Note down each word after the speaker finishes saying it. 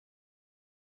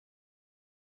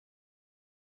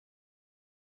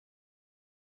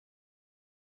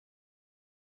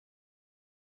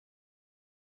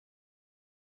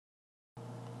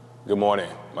Good morning.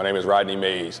 My name is Rodney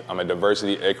Mays. I'm a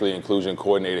Diversity, Equity, Inclusion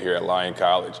Coordinator here at Lyon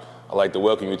College. I'd like to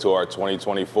welcome you to our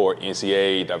 2024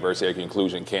 NCAA Diversity, Equity,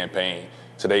 Inclusion campaign.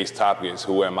 Today's topic is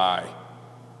Who Am I?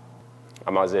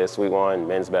 I'm Isaiah Sweetwine,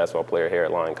 men's basketball player here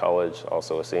at Lyon College,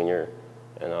 also a senior.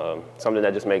 And something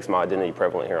that just makes my identity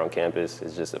prevalent here on campus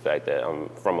is just the fact that I'm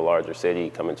from a larger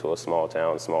city, coming to a small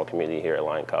town, small community here at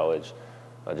Lyon College.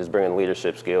 Just bringing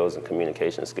leadership skills and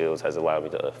communication skills has allowed me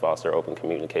to foster open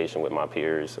communication with my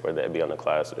peers, whether that be in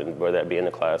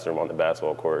the classroom, on the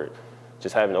basketball court.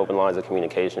 Just having open lines of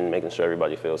communication, making sure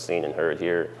everybody feels seen and heard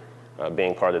here.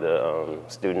 Being part of the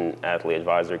Student Athlete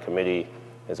Advisory Committee,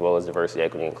 as well as Diversity,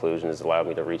 Equity, Inclusion, has allowed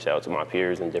me to reach out to my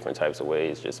peers in different types of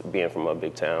ways. Just being from a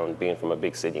big town, being from a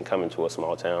big city, and coming to a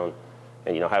small town,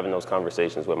 and having those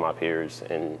conversations with my peers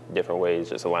in different ways,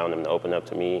 just allowing them to open up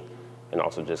to me, and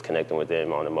also just connecting with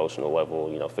them on an emotional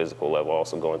level, physical level,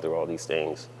 also going through all these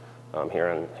things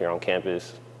here on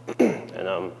campus.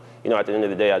 And at the end of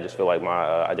the day, I just feel like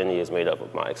my identity is made up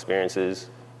of my experiences.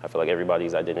 I feel like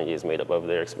everybody's identity is made up of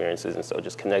their experiences, and so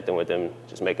just connecting with them,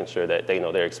 just making sure that they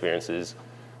know their experiences,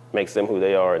 makes them who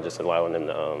they are, and just allowing them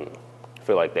to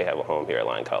feel like they have a home here at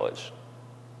Lyon College.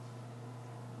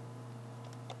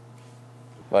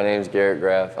 My name is Garrett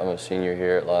Graff. I'm a senior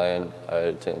here at Lyon.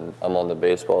 I'm on the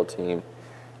baseball team.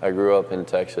 I grew up in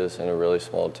Texas in a really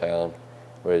small town,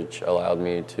 which allowed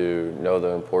me to know the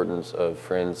importance of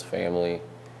friends, family,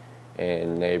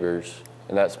 and neighbors.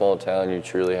 In that small town, you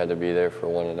truly had to be there for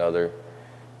one another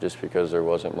just because there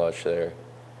wasn't much there.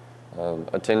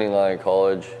 Attending Lyon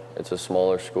College, it's a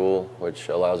smaller school, which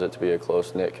allows it to be a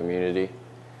close-knit community.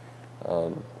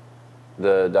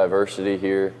 The diversity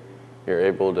here, you're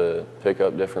able to pick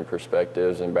up different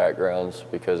perspectives and backgrounds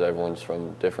because everyone's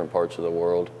from different parts of the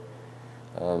world.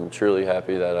 I'm truly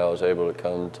happy that I was able to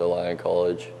come to Lyon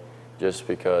College just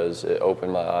because it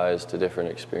opened my eyes to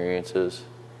different experiences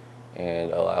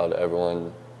and allowed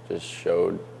everyone, just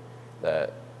showed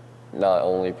that not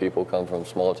only people come from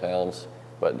small towns,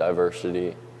 but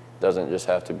diversity doesn't just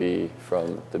have to be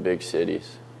from the big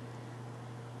cities.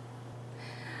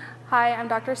 Hi, I'm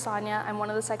Dr. Sonia. I'm one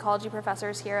of the psychology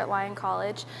professors here at Lyon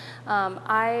College.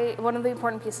 One of the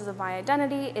important pieces of my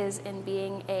identity is in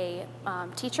being a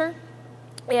teacher.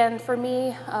 And for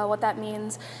me, what that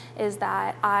means is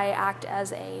that I act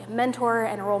as a mentor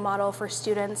and a role model for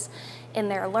students in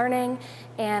their learning.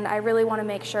 And I really want to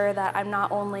make sure that I'm not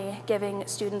only giving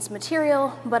students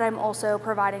material, but I'm also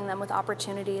providing them with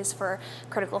opportunities for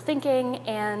critical thinking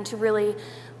and to really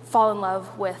fall in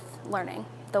love with learning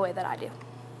the way that I do.